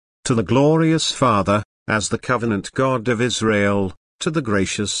to the glorious Father, as the covenant God of Israel, to the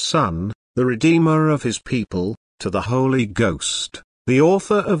gracious Son, the Redeemer of his people, to the Holy Ghost, the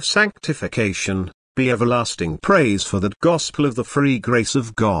author of sanctification, be everlasting praise for that gospel of the free grace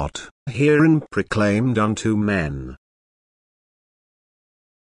of God, herein proclaimed unto men.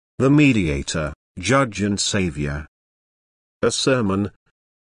 The Mediator, Judge and Saviour. A Sermon.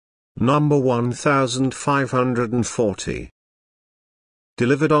 Number 1540.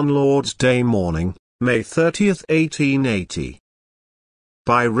 Delivered on Lord's Day morning, May 30, 1880.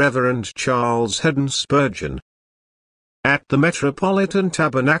 By Reverend Charles Haddon Spurgeon. At the Metropolitan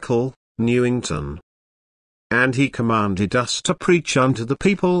Tabernacle, Newington. And he commanded us to preach unto the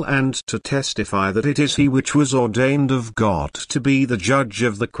people and to testify that it is he which was ordained of God to be the judge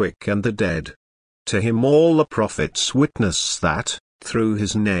of the quick and the dead. To him all the prophets witness that, through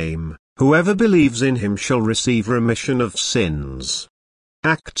his name, whoever believes in him shall receive remission of sins.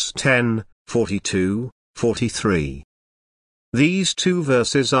 Acts 10, 42, 43. These two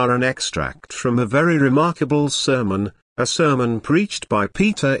verses are an extract from a very remarkable sermon, a sermon preached by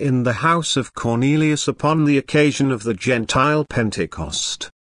Peter in the house of Cornelius upon the occasion of the Gentile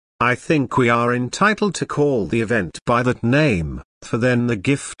Pentecost. I think we are entitled to call the event by that name, for then the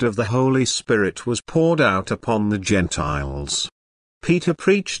gift of the Holy Spirit was poured out upon the Gentiles. Peter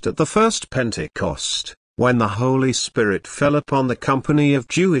preached at the first Pentecost, when the Holy Spirit fell upon the company of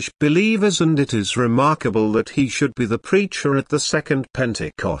Jewish believers, and it is remarkable that he should be the preacher at the second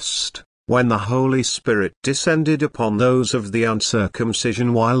Pentecost, when the Holy Spirit descended upon those of the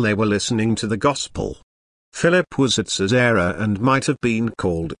uncircumcision while they were listening to the gospel. Philip was at Caesarea and might have been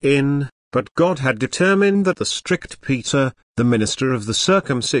called in, but God had determined that the strict Peter, the minister of the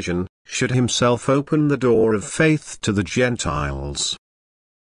circumcision, should himself open the door of faith to the Gentiles.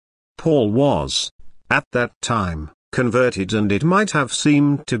 Paul was, at that time, converted, and it might have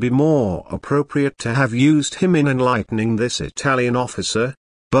seemed to be more appropriate to have used him in enlightening this Italian officer,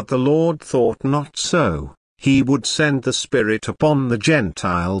 but the Lord thought not so. He would send the Spirit upon the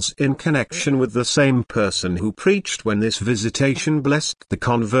Gentiles in connection with the same person who preached when this visitation blessed the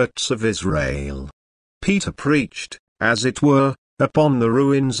converts of Israel. Peter preached, as it were, upon the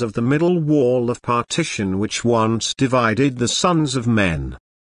ruins of the middle wall of partition which once divided the sons of men.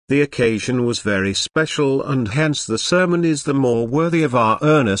 The occasion was very special, and hence the sermon is the more worthy of our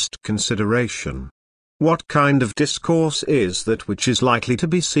earnest consideration. What kind of discourse is that which is likely to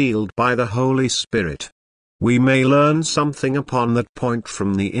be sealed by the Holy Spirit? We may learn something upon that point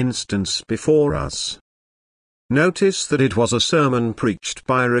from the instance before us. Notice that it was a sermon preached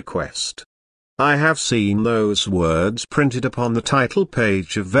by request. I have seen those words printed upon the title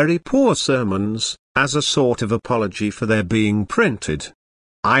page of very poor sermons, as a sort of apology for their being printed.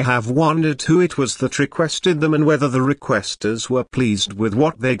 I have wondered who it was that requested them, and whether the requesters were pleased with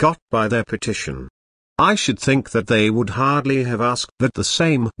what they got by their petition. I should think that they would hardly have asked that the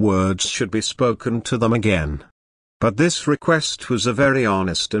same words should be spoken to them again. But this request was a very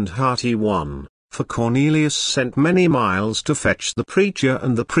honest and hearty one, for Cornelius sent many miles to fetch the preacher,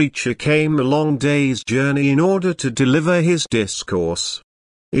 and the preacher came a long day's journey in order to deliver his discourse.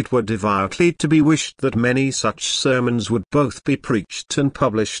 It were devoutly to be wished that many such sermons would both be preached and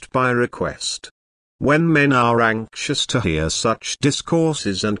published by request. When men are anxious to hear such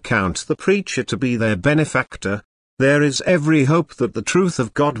discourses and count the preacher to be their benefactor, there is every hope that the truth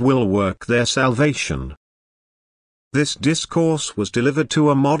of God will work their salvation. This discourse was delivered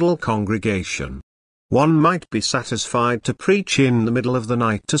to a model congregation. One might be satisfied to preach in the middle of the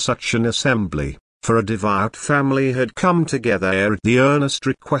night to such an assembly, for a devout family had come together at the earnest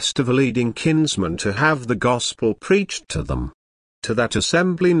request of a leading kinsman to have the gospel preached to them. To that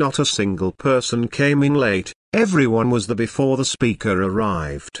assembly not a single person came in late, everyone was there before the speaker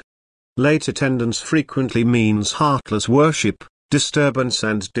arrived. Late attendance frequently means heartless worship, disturbance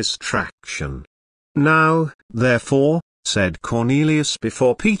and distraction. Now, therefore, said Cornelius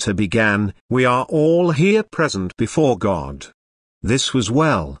before Peter began, we are all here present before God. This was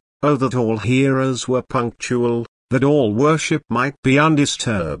well, oh that all hearers were punctual, that all worship might be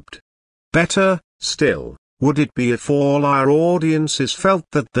undisturbed. Better, still, would it be if all our audiences felt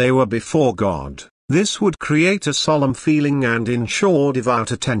that they were before God. This would create a solemn feeling and ensure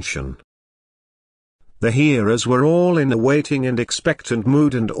devout attention. The hearers were all in a waiting and expectant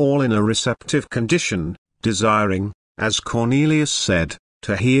mood, and all in a receptive condition, desiring, as Cornelius said,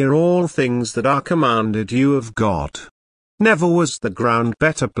 to hear all things that are commanded you of God. Never was the ground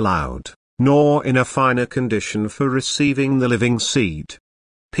better ploughed, nor in a finer condition for receiving the living seed.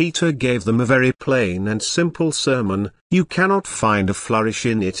 Peter gave them a very plain and simple sermon. You cannot find a flourish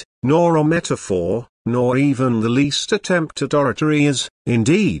in it, nor a metaphor, nor even the least attempt at oratory, as,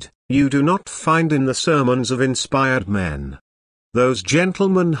 indeed, you do not find in the sermons of inspired men. Those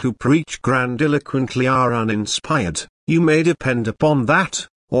gentlemen who preach grandiloquently are uninspired, you may depend upon that,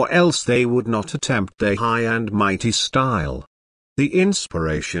 or else they would not attempt a high and mighty style. The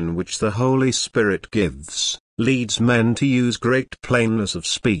inspiration which the Holy Spirit gives, leads men to use great plainness of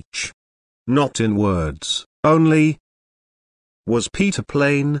speech. Not in words, only. Was Peter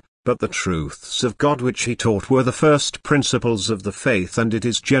plain? But the truths of God which he taught were the first principles of the faith, and it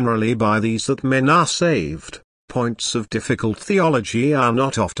is generally by these that men are saved. Points of difficult theology are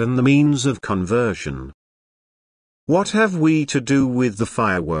not often the means of conversion. What have we to do with the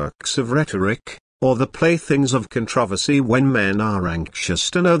fireworks of rhetoric, or the playthings of controversy when men are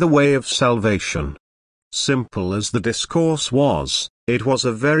anxious to know the way of salvation? Simple as the discourse was, it was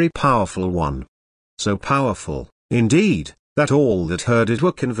a very powerful one. So powerful, indeed, that all that heard it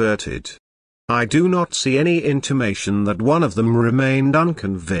were converted. I do not see any intimation that one of them remained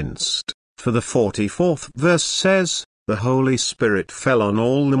unconvinced, for the 44th verse says, "The Holy Spirit fell on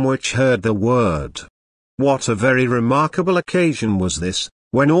all them which heard the word." What a very remarkable occasion was this,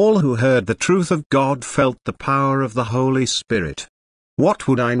 when all who heard the truth of God felt the power of the Holy Spirit. What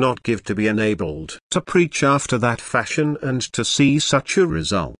would I not give to be enabled to preach after that fashion and to see such a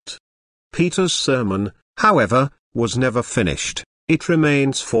result? Peter's sermon, however, was never finished. It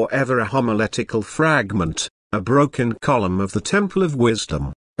remains forever a homiletical fragment, a broken column of the temple of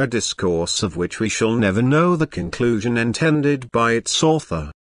wisdom, a discourse of which we shall never know the conclusion intended by its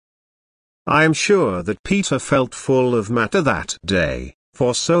author. I am sure that Peter felt full of matter that day,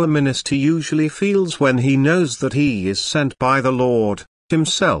 for so a minister usually feels when he knows that he is sent by the Lord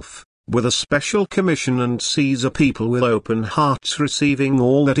himself, with a special commission, and sees a people with open hearts receiving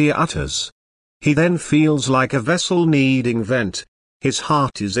all that he utters. He then feels like a vessel needing vent. His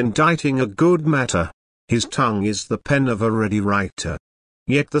heart is inditing a good matter. His tongue is the pen of a ready writer.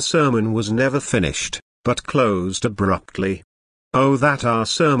 Yet the sermon was never finished, but closed abruptly. Oh, that our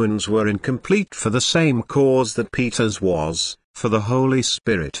sermons were incomplete for the same cause that Peter's was, for the Holy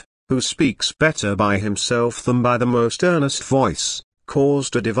Spirit, who speaks better by himself than by the most earnest voice,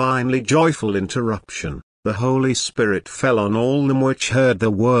 caused a divinely joyful interruption. The Holy Spirit fell on all them which heard the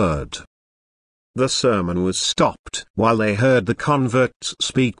word. The sermon was stopped while they heard the converts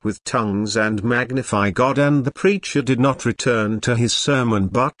speak with tongues and magnify God, and the preacher did not return to his sermon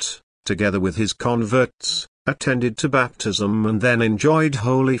but, together with his converts, attended to baptism and then enjoyed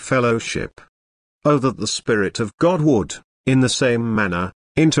holy fellowship. Oh, that the Spirit of God would, in the same manner,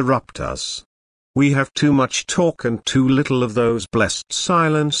 interrupt us. We have too much talk and too little of those blessed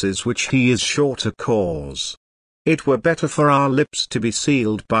silences which he is sure to cause. It were better for our lips to be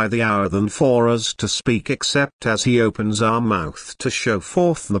sealed by the hour than for us to speak except as he opens our mouth to show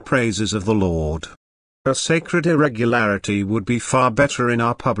forth the praises of the Lord. A sacred irregularity would be far better in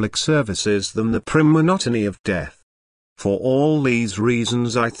our public services than the prim monotony of death. For all these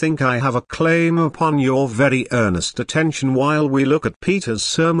reasons I think I have a claim upon your very earnest attention while we look at Peter's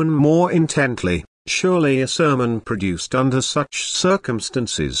sermon more intently. Surely a sermon produced under such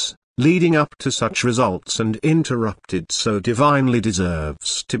circumstances, leading up to such results and interrupted so divinely,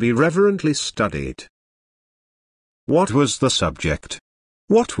 deserves to be reverently studied. What was the subject?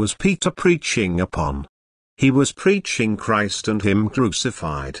 What was Peter preaching upon? He was preaching Christ and Him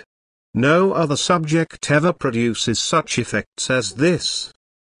crucified. No other subject ever produces such effects as this.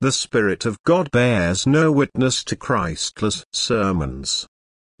 The Spirit of God bears no witness to Christless sermons.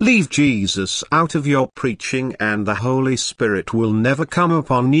 Leave Jesus out of your preaching and the Holy Spirit will never come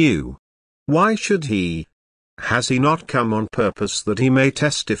upon you. Why should He? Has He not come on purpose that He may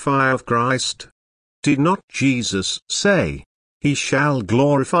testify of Christ? Did not Jesus say, "He shall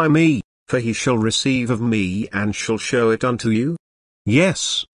glorify me, for He shall receive of me and shall show it unto you"?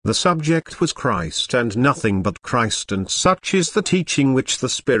 Yes, the subject was Christ and nothing but Christ, and such is the teaching which the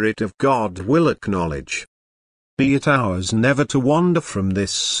Spirit of God will acknowledge. Be it ours never to wander from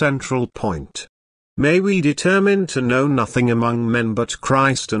this central point. May we determine to know nothing among men but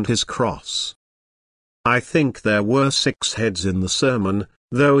Christ and His cross. I think there were 6 heads in the sermon,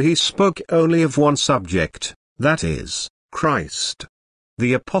 though he spoke only of one subject, that is, Christ.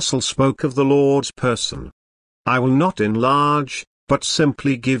 The apostle spoke of the Lord's person. I will not enlarge, but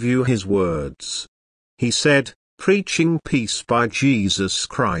simply give you his words. He said, preaching peace by Jesus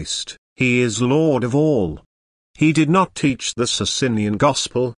Christ, He is Lord of all. He did not teach the Socinian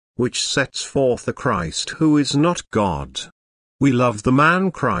gospel, which sets forth a Christ who is not God. We love the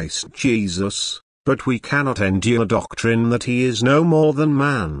man Christ Jesus, but we cannot endure doctrine that He is no more than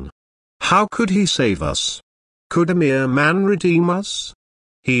man. How could He save us? Could a mere man redeem us?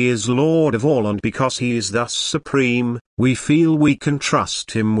 He is Lord of all, and because he is thus supreme, we feel we can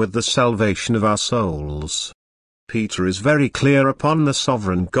trust him with the salvation of our souls. Peter is very clear upon the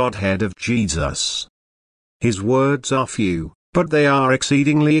sovereign Godhead of Jesus. His words are few, but they are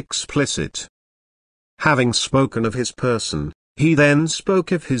exceedingly explicit. Having spoken of his person, he then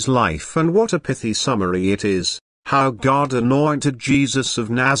spoke of his life, and what a pithy summary it is, how God anointed Jesus of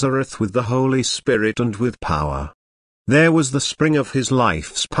Nazareth with the Holy Spirit and with power. There was the spring of his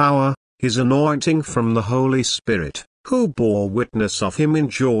life's power, his anointing from the Holy Spirit, who bore witness of him in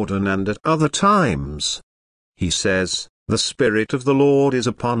Jordan and at other times. He says, "The Spirit of the Lord is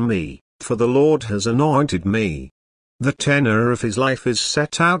upon me, for the Lord has anointed me." The tenor of his life is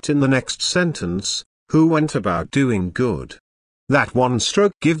set out in the next sentence, "who went about doing good." That one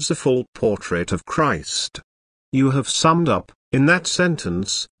stroke gives a full portrait of Christ. You have summed up, in that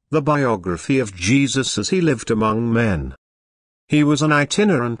sentence, the biography of Jesus as he lived among men. He was an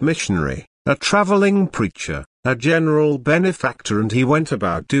itinerant missionary, a traveling preacher, a general benefactor, and he went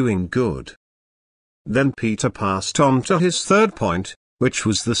about doing good. Then Peter passed on to his third point, which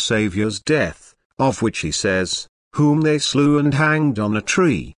was the Saviour's death, of which he says, "whom they slew and hanged on a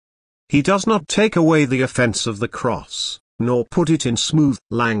tree." He does not take away the offense of the cross, nor put it in smooth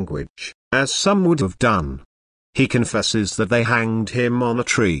language, as some would have done. He confesses that they hanged him on a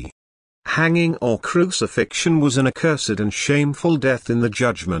tree. Hanging or crucifixion was an accursed and shameful death in the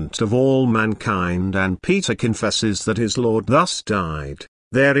judgment of all mankind, and Peter confesses that his Lord thus died.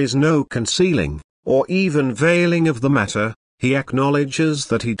 There is no concealing, or even veiling of the matter. He acknowledges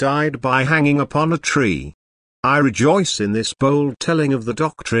that he died by hanging upon a tree. I rejoice in this bold telling of the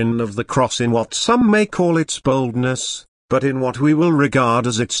doctrine of the cross, in what some may call its boldness, but in what we will regard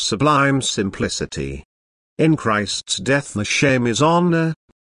as its sublime simplicity. In Christ's death the shame is honor,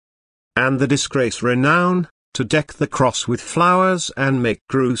 and the disgrace renown. To deck the cross with flowers and make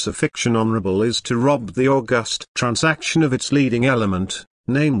crucifixion honorable is to rob the august transaction of its leading element,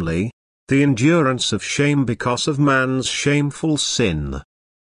 namely, the endurance of shame because of man's shameful sin.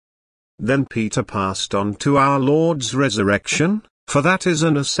 Then Peter passed on to our Lord's resurrection, for that is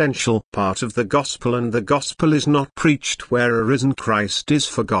an essential part of the gospel, and the gospel is not preached where a risen Christ is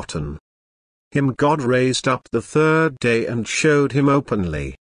forgotten. Him God raised up the third day and showed him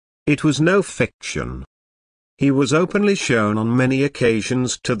openly. It was no fiction. He was openly shown on many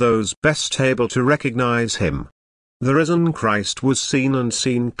occasions to those best able to recognize him. The risen Christ was seen, and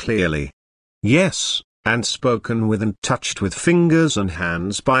seen clearly. Yes, and spoken with and touched with fingers and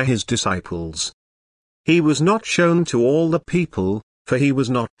hands by his disciples. He was not shown to all the people, for he was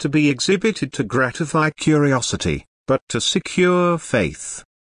not to be exhibited to gratify curiosity, but to secure faith.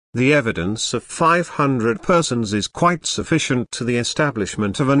 The evidence of 500 persons is quite sufficient to the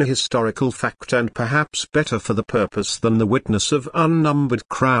establishment of an historical fact, and perhaps better for the purpose than the witness of unnumbered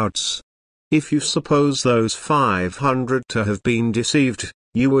crowds. If you suppose those 500 to have been deceived,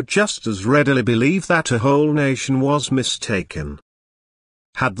 you would just as readily believe that a whole nation was mistaken.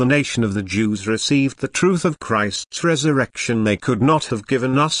 Had the nation of the Jews received the truth of Christ's resurrection, they could not have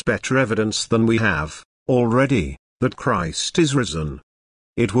given us better evidence than we have, already, that Christ is risen.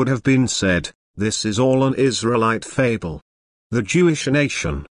 It would have been said, this is all an Israelite fable. The Jewish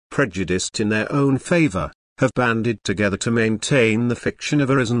nation, prejudiced in their own favor, have banded together to maintain the fiction of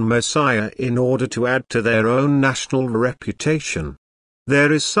a risen Messiah in order to add to their own national reputation.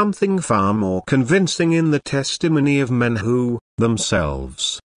 There is something far more convincing in the testimony of men who,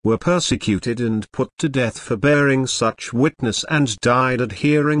 themselves, were persecuted and put to death for bearing such witness, and died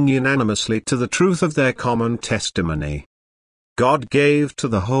adhering unanimously to the truth of their common testimony. God gave to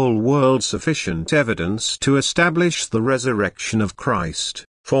the whole world sufficient evidence to establish the resurrection of Christ,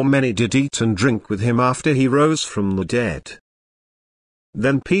 for many did eat and drink with him after he rose from the dead.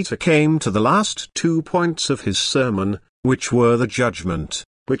 Then Peter came to the last 2 points of his sermon, which were the judgment,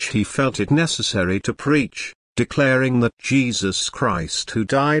 which he felt it necessary to preach, declaring that Jesus Christ, who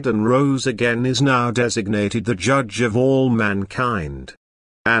died and rose again, is now designated the judge of all mankind.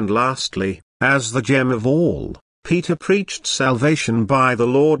 And lastly, as the gem of all, Peter preached salvation by the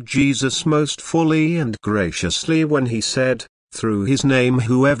Lord Jesus most fully and graciously when he said, "Through his name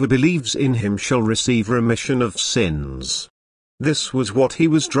whoever believes in him shall receive remission of sins." This was what he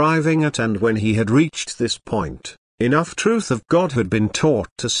was driving at, and when he had reached this point, enough truth of God had been taught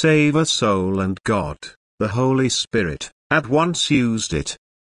to save a soul, and God, the Holy Spirit, at once used it.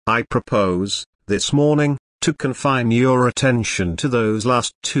 I propose, this morning, to confine your attention to those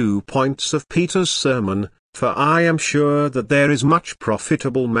last 2 points of Peter's sermon, for I am sure that there is much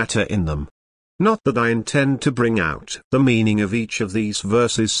profitable matter in them. Not that I intend to bring out the meaning of each of these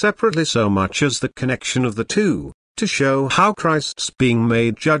verses separately so much as the connection of the two, to show how Christ's being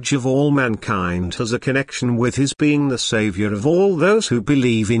made judge of all mankind has a connection with his being the Savior of all those who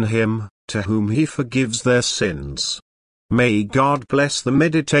believe in him, to whom he forgives their sins. May God bless the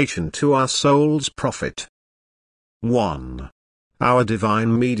meditation to our soul's profit. 1. Our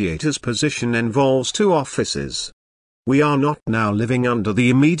divine mediator's position involves two offices. We are not now living under the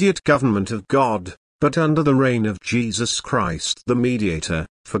immediate government of God, but under the reign of Jesus Christ the mediator,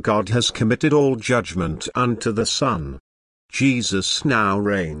 for God has committed all judgment unto the Son. Jesus now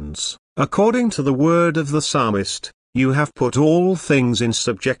reigns. According to the word of the psalmist, "You have put all things in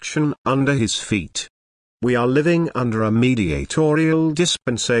subjection under his feet." We are living under a mediatorial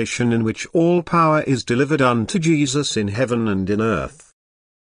dispensation in which all power is delivered unto Jesus in heaven and in earth.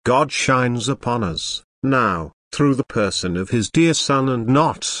 God shines upon us, now, through the person of his dear Son, and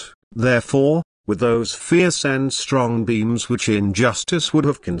not, therefore, with those fierce and strong beams which in justice would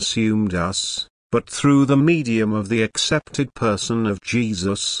have consumed us, but through the medium of the accepted person of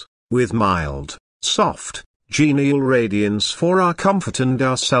Jesus, with mild, soft, genial radiance for our comfort and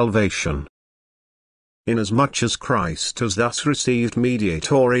our salvation. Inasmuch as Christ has thus received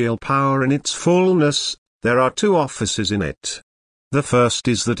mediatorial power in its fullness, there are two offices in it. The first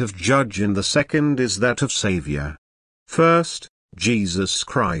is that of judge and the second is that of Savior. First, Jesus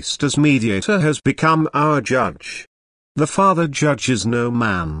Christ as mediator has become our judge. The Father judges no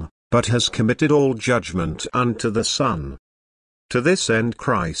man, but has committed all judgment unto the Son. To this end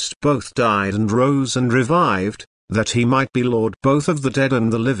Christ both died and rose and revived, that he might be Lord both of the dead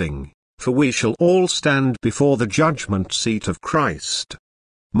and the living, for we shall all stand before the judgment seat of Christ.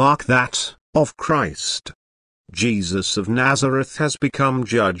 Mark that, of Christ. Jesus of Nazareth has become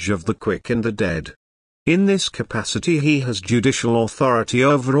judge of the quick and the dead. In this capacity he has judicial authority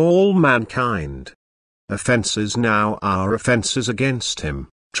over all mankind. Offences now are offences against him,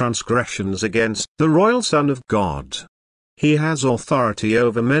 transgressions against the royal Son of God. He has authority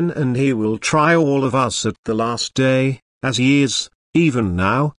over men, and he will try all of us at the last day, as he is, even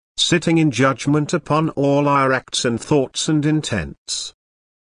now, sitting in judgment upon all our acts and thoughts and intents.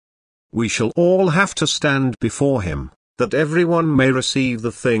 We shall all have to stand before him, that everyone may receive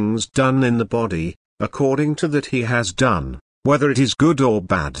the things done in the body, according to that he has done, whether it is good or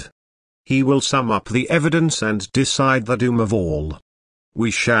bad. He will sum up the evidence and decide the doom of all.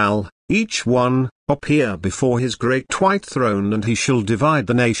 We shall, each one, appear before his great white throne, and he shall divide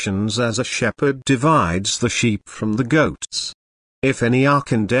the nations as a shepherd divides the sheep from the goats. If any are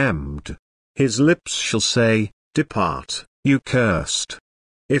condemned, his lips shall say, "Depart, you cursed."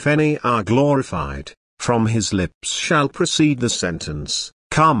 If any are glorified, from his lips shall proceed the sentence,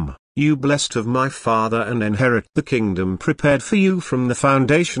 "Come, you blessed of my Father, and inherit the kingdom prepared for you from the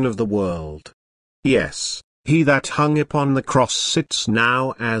foundation of the world." Yes, he that hung upon the cross sits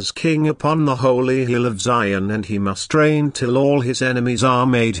now as king upon the holy hill of Zion, and he must reign till all his enemies are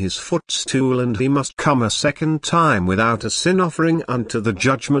made his footstool, and he must come a second time without a sin offering unto the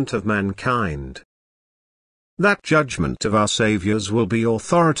judgment of mankind. That judgment of our Saviour's will be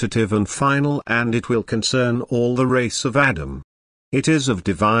authoritative and final, and it will concern all the race of Adam. It is of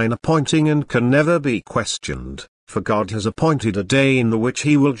divine appointing and can never be questioned, for God has appointed a day in the which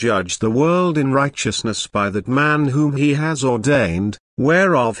he will judge the world in righteousness by that man whom he has ordained,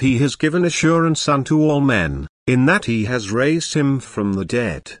 whereof he has given assurance unto all men, in that he has raised him from the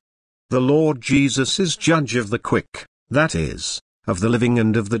dead. The Lord Jesus is judge of the quick, that is, of the living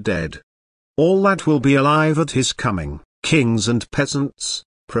and of the dead. All that will be alive at his coming, kings and peasants,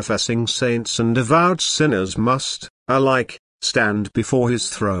 professing saints and devout sinners, must, alike, stand before his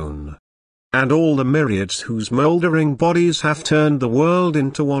throne. And all the myriads whose mouldering bodies have turned the world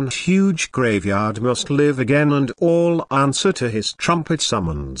into one huge graveyard must live again, and all answer to his trumpet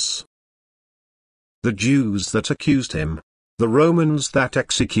summons. The Jews that accused him, the Romans that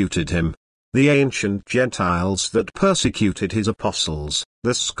executed him, the ancient Gentiles that persecuted his apostles,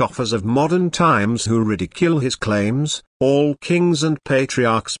 the scoffers of modern times who ridicule his claims, all kings and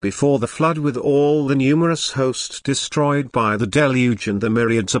patriarchs before the flood, with all the numerous host destroyed by the deluge, and the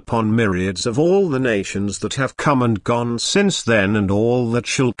myriads upon myriads of all the nations that have come and gone since then, and all that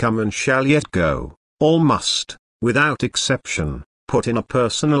shall come and shall yet go, all must, without exception, put in a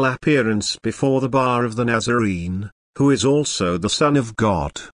personal appearance before the bar of the Nazarene, who is also the Son of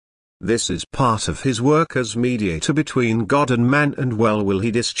God. This is part of his work as mediator between God and man, and well will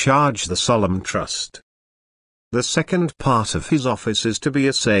he discharge the solemn trust. The second part of his office is to be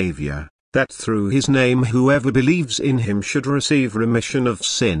a Saviour, that through his name whoever believes in him should receive remission of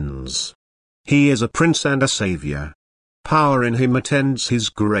sins. He is a Prince and a Saviour. Power in him attends his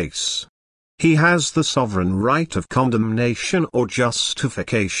grace. He has the sovereign right of condemnation or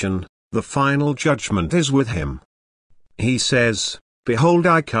justification. The final judgment is with him. He says, "Behold,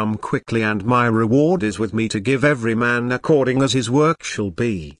 I come quickly, and my reward is with me to give every man according as his work shall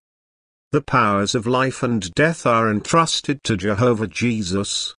be." The powers of life and death are entrusted to Jehovah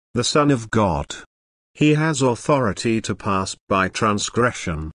Jesus, the Son of God. He has authority to pass by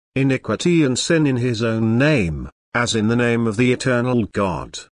transgression, iniquity and sin in his own name, as in the name of the eternal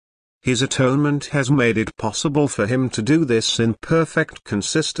God. His atonement has made it possible for him to do this in perfect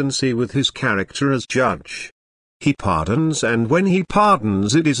consistency with his character as judge. He pardons, and when he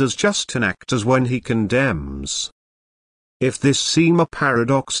pardons it is as just an act as when he condemns. If this seem a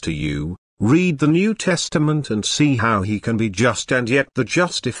paradox to you, read the New Testament and see how he can be just and yet the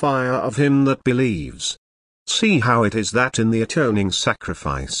justifier of him that believes. See how it is that in the atoning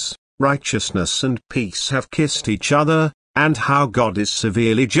sacrifice, righteousness and peace have kissed each other, and how God is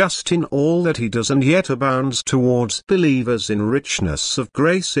severely just in all that he does and yet abounds towards believers in richness of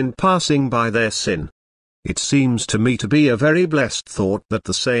grace in passing by their sin. It seems to me to be a very blessed thought that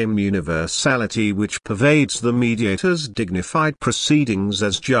the same universality which pervades the Mediator's dignified proceedings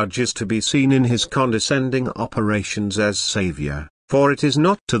as judge is to be seen in his condescending operations as Saviour, for it is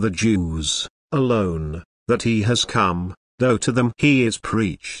not to the Jews alone that he has come, though to them he is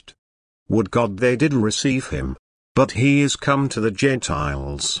preached. Would God they did receive him! But he is come to the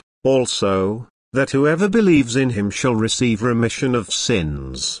Gentiles, also, that whoever believes in him shall receive remission of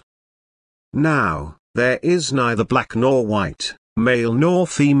sins. Now, there is neither black nor white, male nor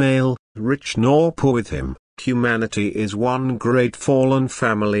female, rich nor poor with him. Humanity is one great fallen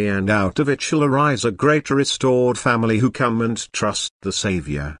family, and out of it shall arise a great restored family who come and trust the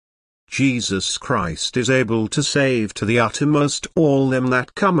Saviour. Jesus Christ is able to save to the uttermost all them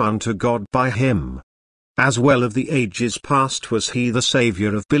that come unto God by him. As well of the ages past was he the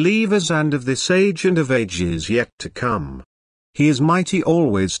Saviour of believers, and of this age and of ages yet to come. He is mighty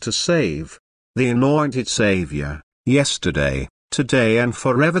always to save, the anointed Saviour, yesterday, today and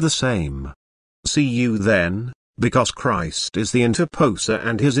forever the same. See you then, because Christ is the interposer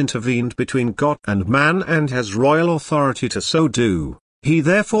and has intervened between God and man and has royal authority to so do, he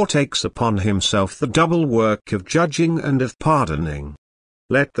therefore takes upon himself the double work of judging and of pardoning.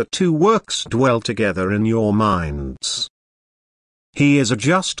 Let the two works dwell together in your minds. He is a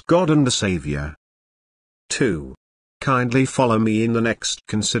just God and a Saviour. 2. Kindly follow me in the next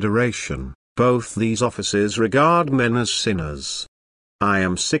consideration. Both these offices regard men as sinners. I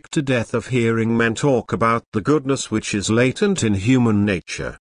am sick to death of hearing men talk about the goodness which is latent in human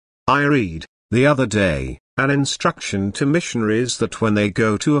nature. I read, the other day, an instruction to missionaries that when they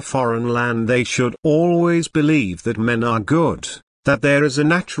go to a foreign land they should always believe that men are good, that there is a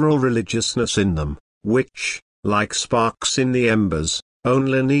natural religiousness in them, which, like sparks in the embers,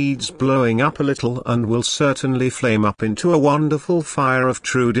 only needs blowing up a little and will certainly flame up into a wonderful fire of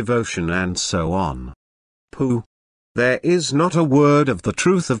true devotion, and so on. Pooh! There is not a word of the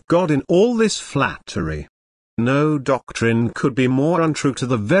truth of God in all this flattery. No doctrine could be more untrue to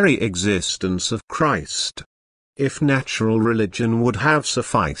the very existence of Christ. If natural religion would have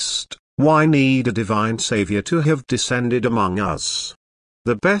sufficed, why need a divine Saviour to have descended among us?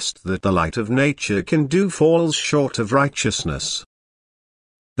 The best that the light of nature can do falls short of righteousness.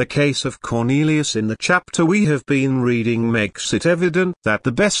 The case of Cornelius in the chapter we have been reading makes it evident that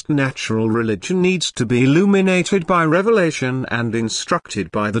the best natural religion needs to be illuminated by revelation and instructed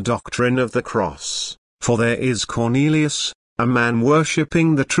by the doctrine of the cross, for there is Cornelius, a man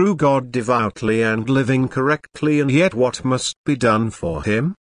worshipping the true God devoutly and living correctly, and yet what must be done for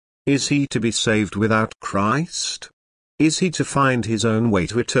him? Is he to be saved without Christ? Is he to find his own way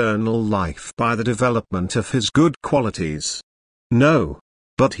to eternal life by the development of his good qualities? No.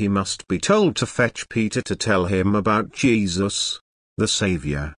 But he must be told to fetch Peter to tell him about Jesus, the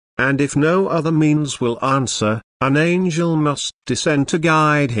Saviour, and if no other means will answer, an angel must descend to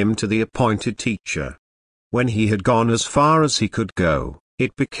guide him to the appointed teacher. When he had gone as far as he could go,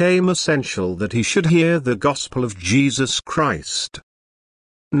 it became essential that he should hear the gospel of Jesus Christ.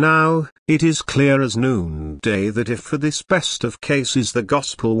 Now, it is clear as noonday that if for this best of cases the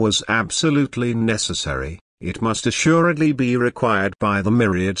gospel was absolutely necessary, it must assuredly be required by the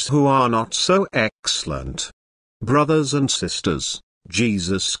myriads who are not so excellent. Brothers and sisters,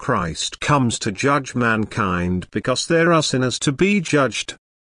 Jesus Christ comes to judge mankind because there are sinners to be judged.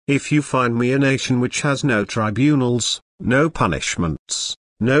 If you find me a nation which has no tribunals, no punishments,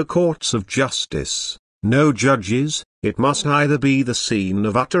 no courts of justice, no judges, it must either be the scene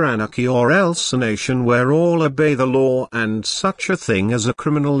of utter anarchy or else a nation where all obey the law and such a thing as a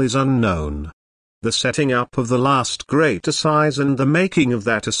criminal is unknown. The setting up of the last great assize and the making of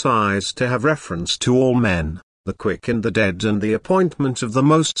that assize to have reference to all men, the quick and the dead, and the appointment of the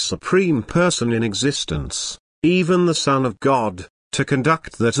most supreme person in existence, even the Son of God, to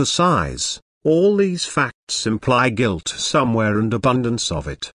conduct that assize. All these facts imply guilt somewhere and abundance of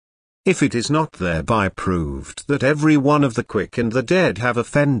it. If it is not thereby proved that every one of the quick and the dead have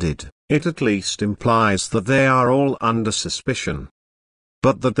offended, it at least implies that they are all under suspicion.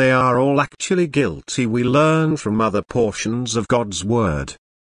 But that they are all actually guilty we learn from other portions of God's Word.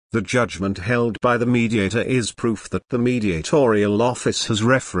 The judgment held by the mediator is proof that the mediatorial office has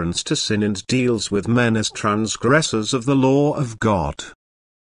reference to sin and deals with men as transgressors of the law of God.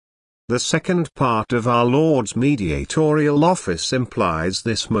 The second part of our Lord's mediatorial office implies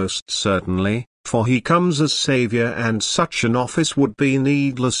this most certainly, for he comes as Saviour, and such an office would be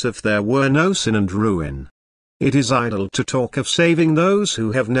needless if there were no sin and ruin. It is idle to talk of saving those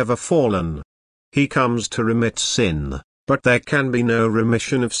who have never fallen. He comes to remit sin, but there can be no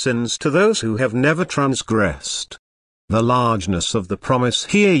remission of sins to those who have never transgressed. The largeness of the promise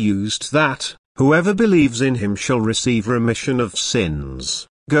here used, that whoever believes in him shall receive remission of sins,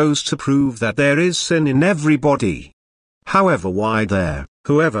 goes to prove that there is sin in everybody. However wide there,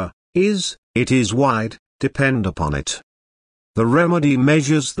 whoever, is, it is wide, depend upon it. The remedy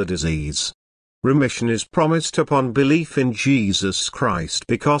measures the disease. Remission is promised upon belief in Jesus Christ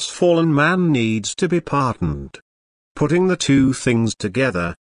because fallen man needs to be pardoned. Putting the two things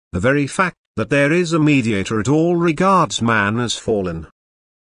together, the very fact that there is a mediator at all regards man as fallen.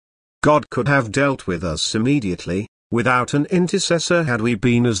 God could have dealt with us immediately, without an intercessor, had we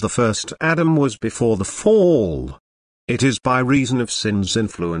been as the first Adam was before the fall. It is by reason of sin's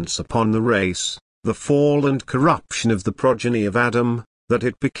influence upon the race, the fall and corruption of the progeny of Adam, that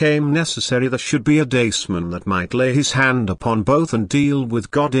it became necessary there should be a daysman that might lay his hand upon both and deal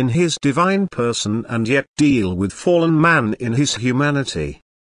with God in his divine person and yet deal with fallen man in his humanity.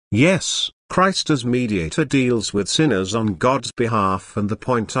 Yes, Christ as mediator deals with sinners on God's behalf, and the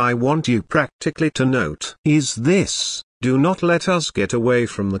point I want you practically to note is this: do not let us get away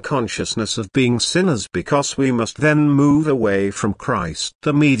from the consciousness of being sinners because we must then move away from Christ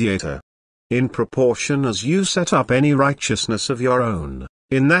the mediator. In proportion as you set up any righteousness of your own,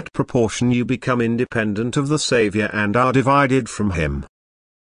 in that proportion you become independent of the Saviour and are divided from him.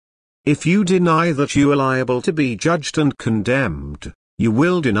 If you deny that you are liable to be judged and condemned, you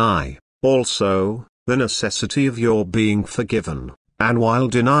will deny, also, the necessity of your being forgiven, and while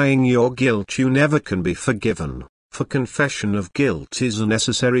denying your guilt you never can be forgiven, for confession of guilt is a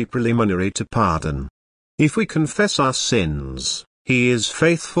necessary preliminary to pardon. If we confess our sins, he is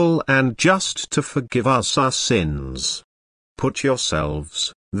faithful and just to forgive us our sins. Put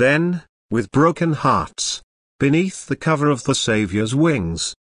yourselves, then, with broken hearts, beneath the cover of the Saviour's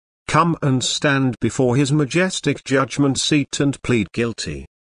wings. Come and stand before his majestic judgment seat and plead guilty.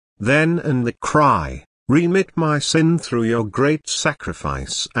 Then and the cry, remit my sin through your great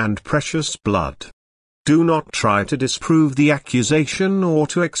sacrifice and precious blood. Do not try to disprove the accusation or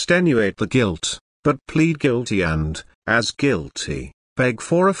to extenuate the guilt, but plead guilty and, as guilty, beg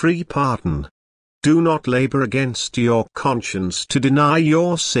for a free pardon. Do not labor against your conscience to deny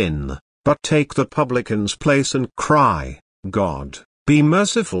your sin, but take the publican's place and cry, God, be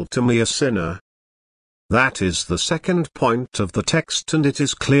merciful to me a sinner. That is the second point of the text, and it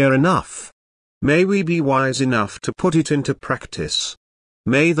is clear enough. May we be wise enough to put it into practice.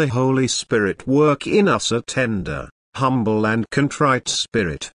 May the Holy Spirit work in us a tender, humble and contrite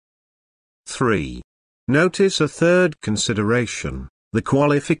spirit. 3. Notice a third consideration, the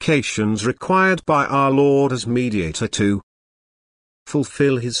qualifications required by our Lord as mediator to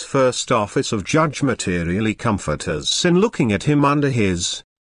fulfill his first office of judge, materially comfort us in looking at him under his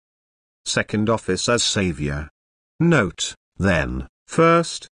second office as Saviour. Note, then,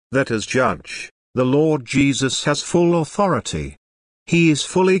 first, that as judge, the Lord Jesus has full authority. He is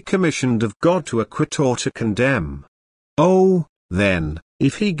fully commissioned of God to acquit or to condemn. Oh, then,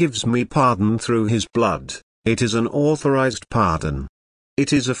 if he gives me pardon through his blood, it is an authorized pardon.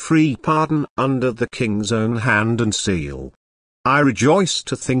 It is a free pardon under the King's own hand and seal. I rejoice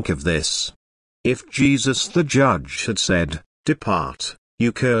to think of this. If Jesus the judge had said, "Depart,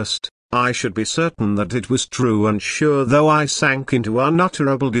 you cursed," I should be certain that it was true and sure, though I sank into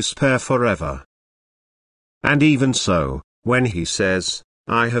unutterable despair forever. And even so, when he says,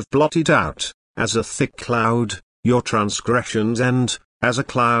 "I have blotted out, as a thick cloud, your transgressions and, as a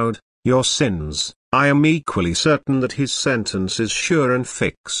cloud, your sins," I am equally certain that his sentence is sure and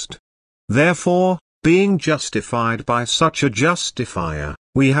fixed. Therefore, being justified by such a justifier,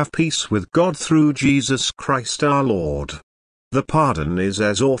 we have peace with God through Jesus Christ our Lord. The pardon is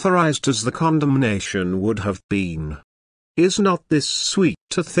as authorized as the condemnation would have been. Is not this sweet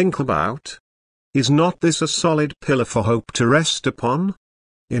to think about? Is not this a solid pillar for hope to rest upon?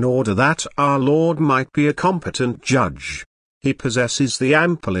 in order that our Lord might be a competent judge. He possesses the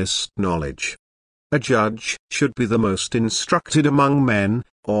amplest knowledge. A judge should be the most instructed among men,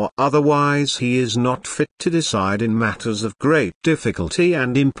 or otherwise he is not fit to decide in matters of great difficulty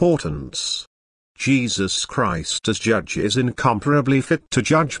and importance. Jesus Christ as judge is incomparably fit to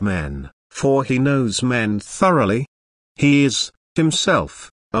judge men, for he knows men thoroughly. He is,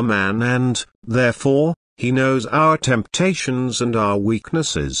 himself, a man and, therefore, he knows our temptations and our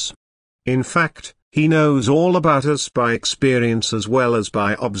weaknesses. In fact, he knows all about us by experience as well as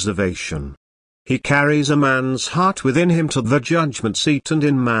by observation. He carries a man's heart within him to the judgment seat, and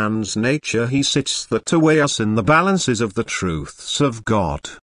in man's nature he sits there to weigh us in the balances of the truths of God.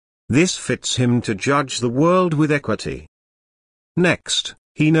 This fits him to judge the world with equity. Next,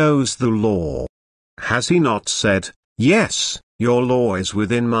 he knows the law. Has he not said, "Yes, your law is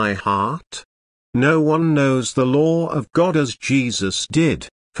within my heart"? No one knows the law of God as Jesus did,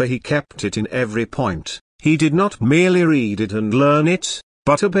 for he kept it in every point. He did not merely read it and learn it,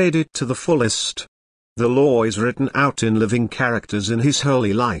 but obeyed it to the fullest. The law is written out in living characters in his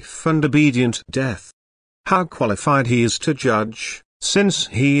holy life and obedient death. How qualified he is to judge, since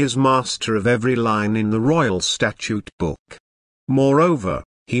he is master of every line in the royal statute book. Moreover,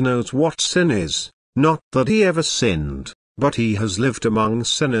 he knows what sin is, not that he ever sinned, but he has lived among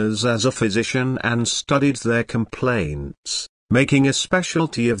sinners as a physician and studied their complaints, making a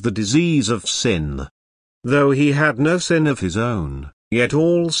specialty of the disease of sin. Though he had no sin of his own, yet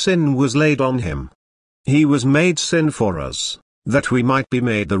all sin was laid on him. He was made sin for us, that we might be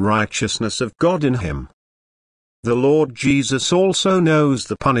made the righteousness of God in him. The Lord Jesus also knows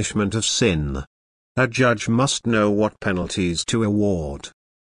the punishment of sin. A judge must know what penalties to award.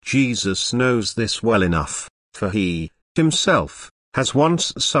 Jesus knows this well enough, for he, himself, has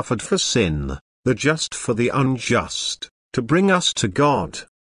once suffered for sin, the just for the unjust, to bring us to God.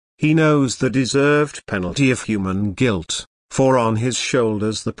 He knows the deserved penalty of human guilt, for on his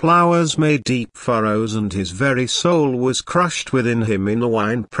shoulders the plowers made deep furrows and his very soul was crushed within him in the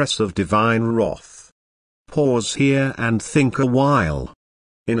winepress of divine wrath. Pause here and think a while.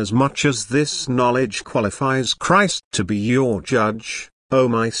 Inasmuch as this knowledge qualifies Christ to be your judge, O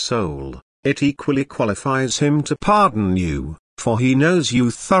my soul, it equally qualifies him to pardon you, for he knows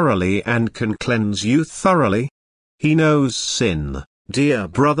you thoroughly and can cleanse you thoroughly. He knows sin, dear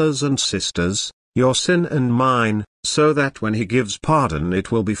brothers and sisters, your sin and mine, so that when he gives pardon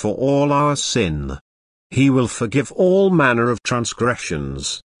it will be for all our sin. He will forgive all manner of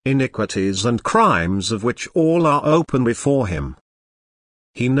transgressions, iniquities and crimes of which all are open before him.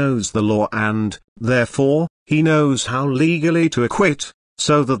 He knows the law and, therefore, he knows how legally to acquit,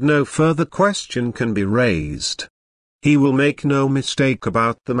 so that no further question can be raised. He will make no mistake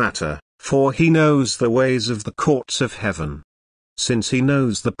about the matter, for he knows the ways of the courts of heaven. Since he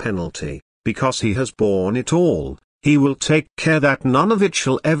knows the penalty, because he has borne it all, he will take care that none of it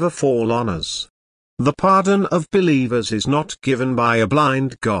shall ever fall on us. The pardon of believers is not given by a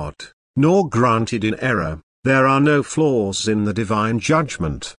blind God, nor granted in error. There are no flaws in the divine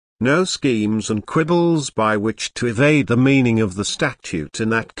judgment, no schemes and quibbles by which to evade the meaning of the statute in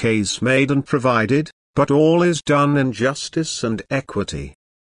that case made and provided, but all is done in justice and equity.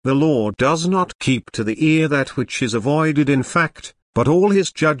 The Lord does not keep to the ear that which is avoided in fact, but all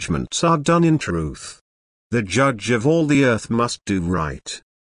his judgments are done in truth. The judge of all the earth must do right.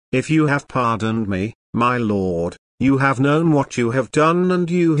 If you have pardoned me, my Lord, you have known what you have done and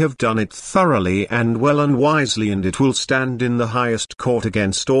you have done it thoroughly and well and wisely, and it will stand in the highest court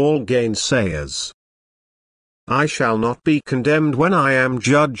against all gainsayers. I shall not be condemned when I am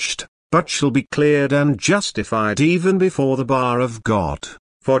judged, but shall be cleared and justified even before the bar of God,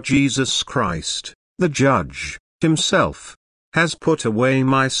 for Jesus Christ, the judge, himself, has put away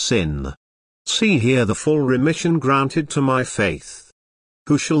my sin. See here the full remission granted to my faith.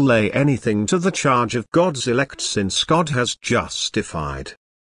 Who shall lay anything to the charge of God's elect, since God has justified?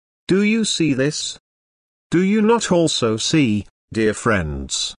 Do you see this? Do you not also see, dear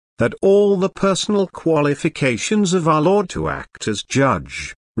friends, that all the personal qualifications of our Lord to act as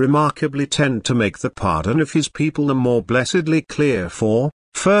judge, remarkably tend to make the pardon of his people the more blessedly clear? For,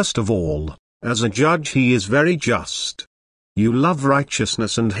 first of all, as a judge he is very just. You love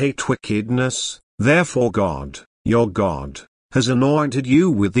righteousness and hate wickedness, therefore God, your God, has anointed you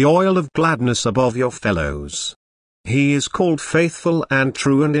with the oil of gladness above your fellows. He is called faithful and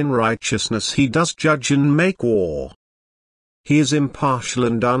true, and in righteousness he does judge and make war. He is impartial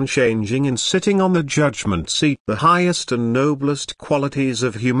and unchanging in sitting on the judgment seat. The highest and noblest qualities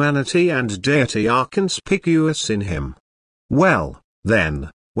of humanity and deity are conspicuous in him. Well,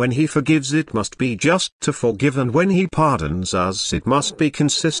 then, When he forgives it must be just to forgive, and when he pardons us it must be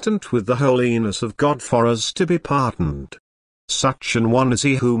consistent with the holiness of God for us to be pardoned. Such an one is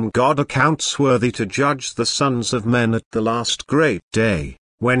he whom God accounts worthy to judge the sons of men at the last great day,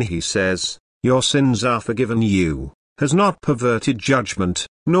 when he says, "Your sins are forgiven you," has not perverted judgment,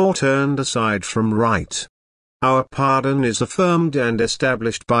 nor turned aside from right. Our pardon is affirmed and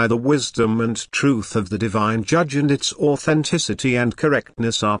established by the wisdom and truth of the divine judge, and its authenticity and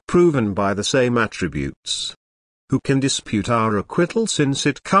correctness are proven by the same attributes. Who can dispute our acquittal, since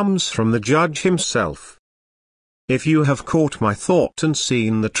it comes from the judge himself? If you have caught my thought and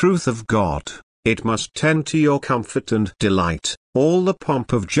seen the truth of God, it must tend to your comfort and delight. All the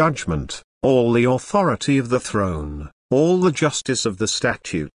pomp of judgment, all the authority of the throne, all the justice of the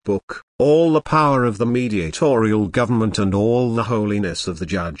statute book, all the power of the mediatorial government, and all the holiness of the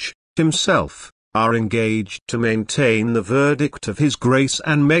judge himself, are engaged to maintain the verdict of his grace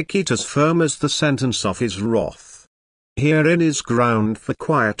and make it as firm as the sentence of his wrath. Herein is ground for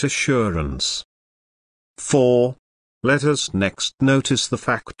quiet assurance. 4. Let us next notice the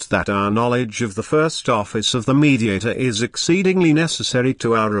fact that our knowledge of the first office of the mediator is exceedingly necessary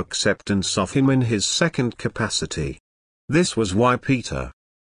to our acceptance of him in his second capacity. This was why Peter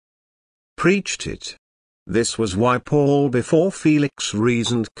preached it. This was why Paul before Felix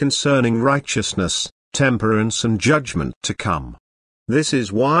reasoned concerning righteousness, temperance and judgment to come. This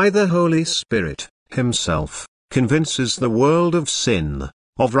is why the Holy Spirit, himself, convinces the world of sin,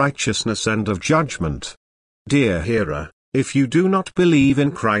 of righteousness and of judgment. Dear hearer, if you do not believe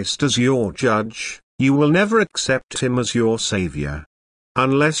in Christ as your judge, you will never accept him as your Savior.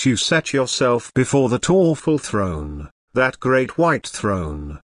 Unless you set yourself before that awful throne, that great white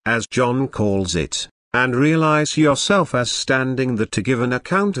throne, as John calls it, and realize yourself as standing there to give an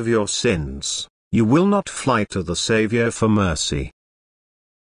account of your sins, you will not fly to the Savior for mercy.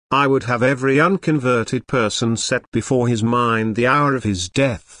 I would have every unconverted person set before his mind the hour of his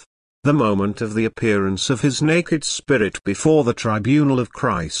death, the moment of the appearance of his naked spirit before the tribunal of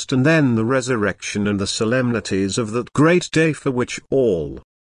Christ, and then the resurrection and the solemnities of that great day for which all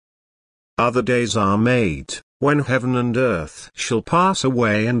other days are made, when heaven and earth shall pass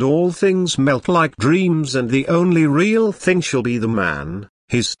away and all things melt like dreams, and the only real thing shall be the man,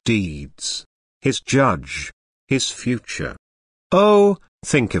 his deeds, his judge, his future. Oh,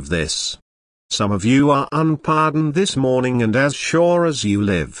 think of this. Some of you are unpardoned this morning, and as sure as you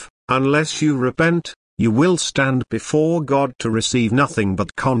live, unless you repent, you will stand before God to receive nothing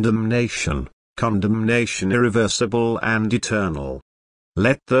but condemnation, condemnation irreversible and eternal.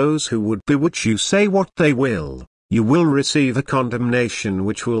 Let those who would bewitch you say what they will, you will receive a condemnation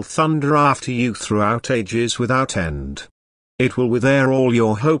which will thunder after you throughout ages without end. It will wither all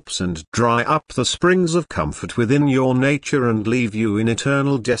your hopes and dry up the springs of comfort within your nature and leave you in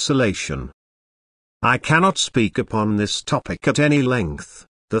eternal desolation. I cannot speak upon this topic at any length.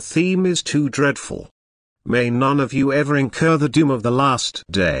 The theme is too dreadful. May none of you ever incur the doom of the last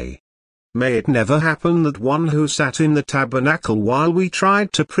day. May it never happen that one who sat in the tabernacle while we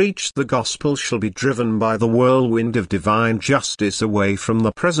tried to preach the gospel shall be driven by the whirlwind of divine justice away from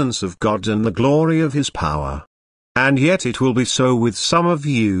the presence of God and the glory of his power. And yet it will be so with some of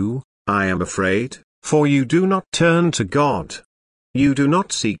you, I am afraid, for you do not turn to God. You do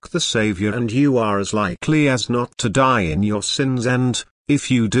not seek the Savior, and you are as likely as not to die in your sins, and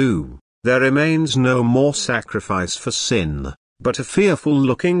if you do, there remains no more sacrifice for sin, but a fearful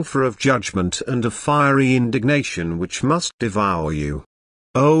looking for of judgment and a fiery indignation which must devour you.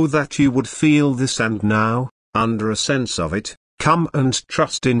 Oh, that you would feel this, and now, under a sense of it, come and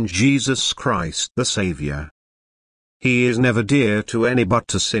trust in Jesus Christ the Savior. He is never dear to any but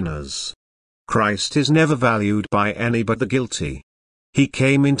to sinners. Christ is never valued by any but the guilty. He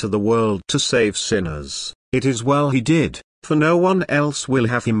came into the world to save sinners. It is well he did, for no one else will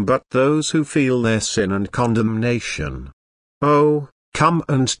have him but those who feel their sin and condemnation. Oh, come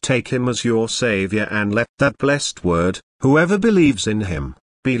and take him as your Savior, and let that blessed word, whoever believes in him,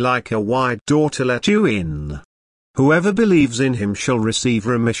 be like a wide door to let you in. Whoever believes in him shall receive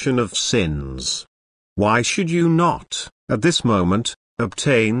remission of sins. Why should you not, at this moment,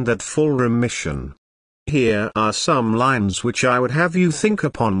 obtain that full remission? Here are some lines which I would have you think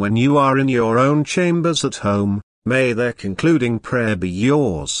upon when you are in your own chambers at home. May their concluding prayer be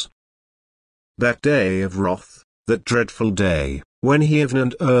yours. That day of wrath, that dreadful day, when heaven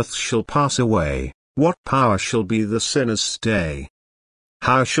and earth shall pass away, what power shall be the sinner's stay?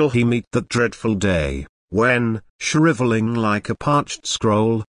 How shall he meet that dreadful day, when, shriveling like a parched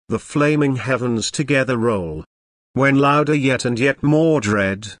scroll, the flaming heavens together roll? When louder yet and yet more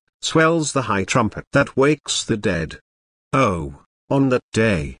dread, swells the high trumpet that wakes the dead. Oh, On that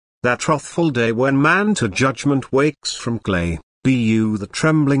day, that wrathful day when man to judgment wakes from clay, be you the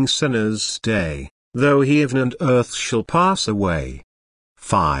trembling sinners stay, though heaven and earth shall pass away.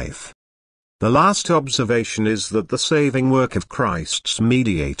 5. The last observation is that the saving work of Christ's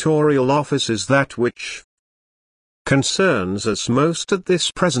mediatorial office is that which concerns us most at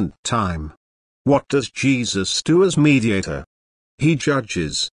this present time. What does Jesus do as mediator? He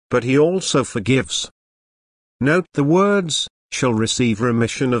judges, but he also forgives. Note the words, shall receive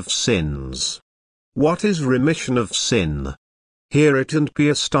remission of sins. What is remission of sin? Hear it and be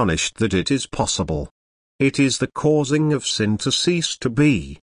astonished that it is possible. It is the causing of sin to cease to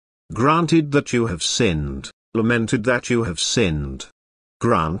be. Granted that you have sinned, lamented that you have sinned.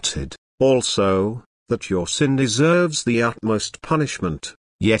 Granted, also, that your sin deserves the utmost punishment,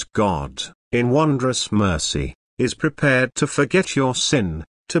 yet God, in wondrous mercy, is prepared to forget your sin,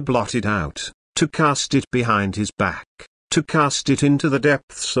 to blot it out, to cast it behind his back, to cast it into the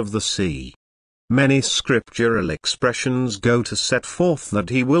depths of the sea. Many scriptural expressions go to set forth that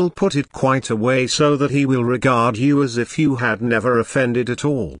he will put it quite away so that he will regard you as if you had never offended at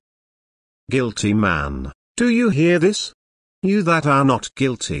all. Guilty man, do you hear this? You that are not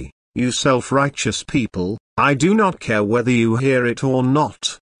guilty, you self-righteous people, I do not care whether you hear it or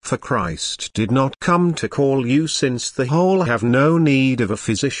not, for Christ did not come to call you since the whole have no need of a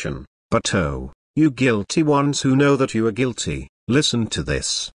physician, but oh, you guilty ones who know that you are guilty, listen to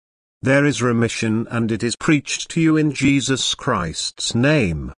this. There is remission and it is preached to you in Jesus Christ's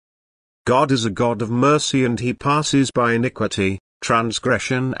name. God is a God of mercy and he passes by iniquity,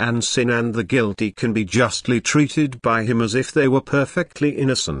 transgression and sin, and the guilty can be justly treated by him as if they were perfectly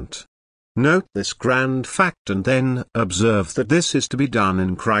innocent. Note this grand fact and then observe that this is to be done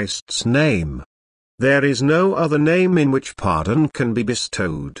in Christ's name. There is no other name in which pardon can be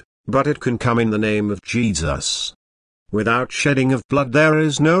bestowed, but it can come in the name of Jesus. Without shedding of blood there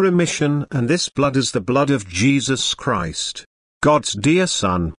is no remission, and this blood is the blood of Jesus Christ, God's dear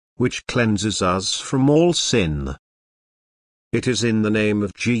Son, which cleanses us from all sin. It is in the name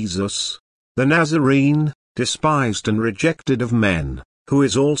of Jesus, the Nazarene, despised and rejected of men, who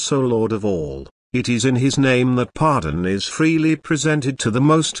is also Lord of all, it is in his name that pardon is freely presented to the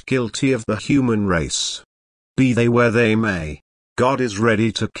most guilty of the human race. Be they where they may, God is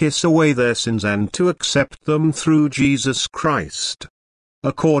ready to kiss away their sins and to accept them through Jesus Christ.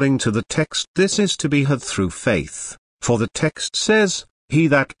 According to the text, this is to be had through faith, for the text says, he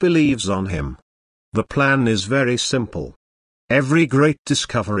that believes on him. The plan is very simple. Every great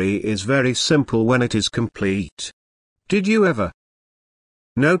discovery is very simple when it is complete. Did you ever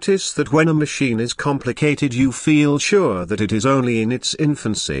notice that when a machine is complicated you feel sure that it is only in its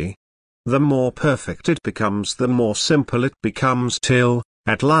infancy? The more perfect it becomes, the more simple it becomes, till,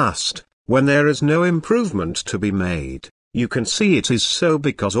 at last, when there is no improvement to be made, you can see it is so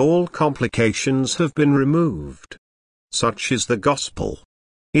because all complications have been removed. Such is the gospel.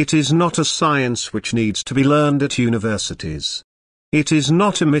 It is not a science which needs to be learned at universities. It is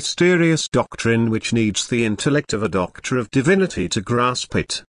not a mysterious doctrine which needs the intellect of a doctor of divinity to grasp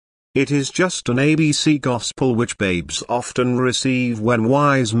it. It is just an ABC gospel which babes often receive when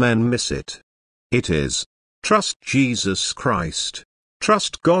wise men miss it. It is, trust Jesus Christ,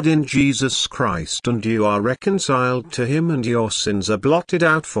 trust God in Jesus Christ and you are reconciled to him and your sins are blotted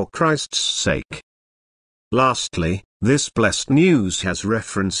out for Christ's sake. Lastly, this blessed news has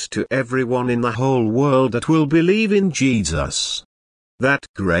reference to everyone in the whole world that will believe in Jesus. That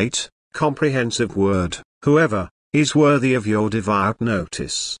great, comprehensive word, whoever, is worthy of your devout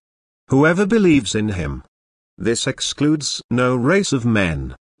notice. Whoever believes in him. This excludes no race of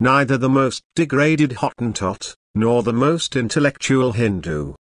men, neither the most degraded Hottentot, nor the most intellectual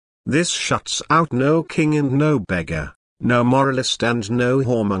Hindu. This shuts out no king and no beggar, no moralist and no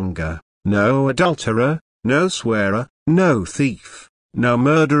whoremonger, no adulterer, no swearer, no thief, no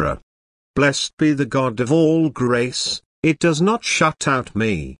murderer. Blessed be the God of all grace, it does not shut out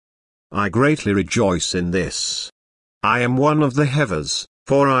me. I greatly rejoice in this. I am one of the Hevers,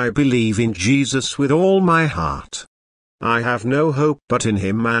 for I believe in Jesus with all my heart. I have no hope but in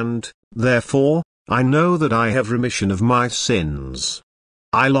him and, therefore, I know that I have remission of my sins.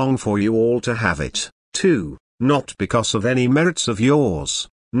 I long for you all to have it, too, not because of any merits of yours,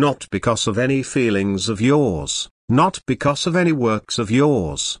 not because of any feelings of yours, not because of any works of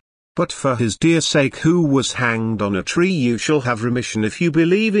yours, but for his dear sake who was hanged on a tree. You shall have remission if you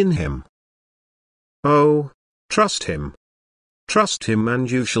believe in him. Oh, trust him. Trust him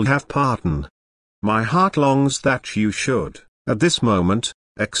and you shall have pardon. My heart longs that you should, at this moment,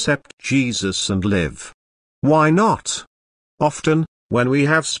 accept Jesus and live. Why not? Often, when we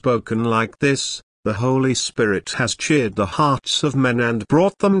have spoken like this, The Holy Spirit has cheered the hearts of men and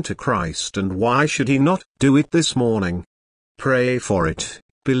brought them to Christ, and why should He not do it this morning? Pray for it,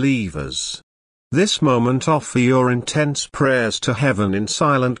 believers. This moment offer your intense prayers to heaven in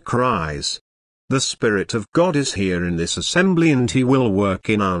silent cries. The Spirit of God is here in this assembly, and He will work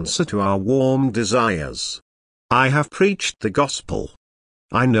in answer to our warm desires. I have preached the gospel.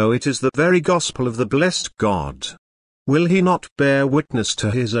 I know it is the very gospel of the blessed God. Will He not bear witness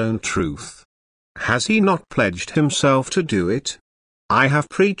to His own truth? Has He not pledged Himself to do it? I have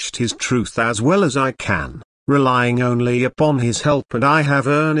preached His truth as well as I can, relying only upon His help, and I have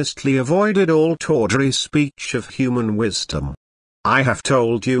earnestly avoided all tawdry speech of human wisdom. I have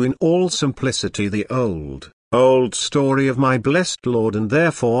told you in all simplicity the old story of my blessed Lord, and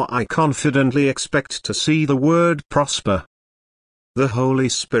therefore I confidently expect to see the word prosper. The Holy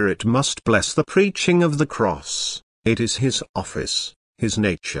Spirit must bless the preaching of the cross. It is His office, His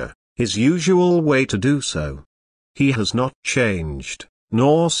nature, His usual way to do so. He has not changed,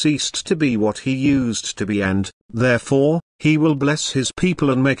 nor ceased to be what He used to be, and, therefore, He will bless His people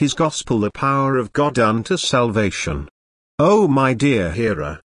and make His gospel the power of God unto salvation. Oh, my dear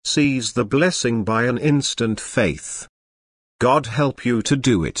hearer, seize the blessing by an instant faith. God help you to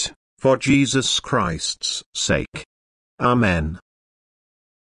do it, for Jesus Christ's sake. Amen.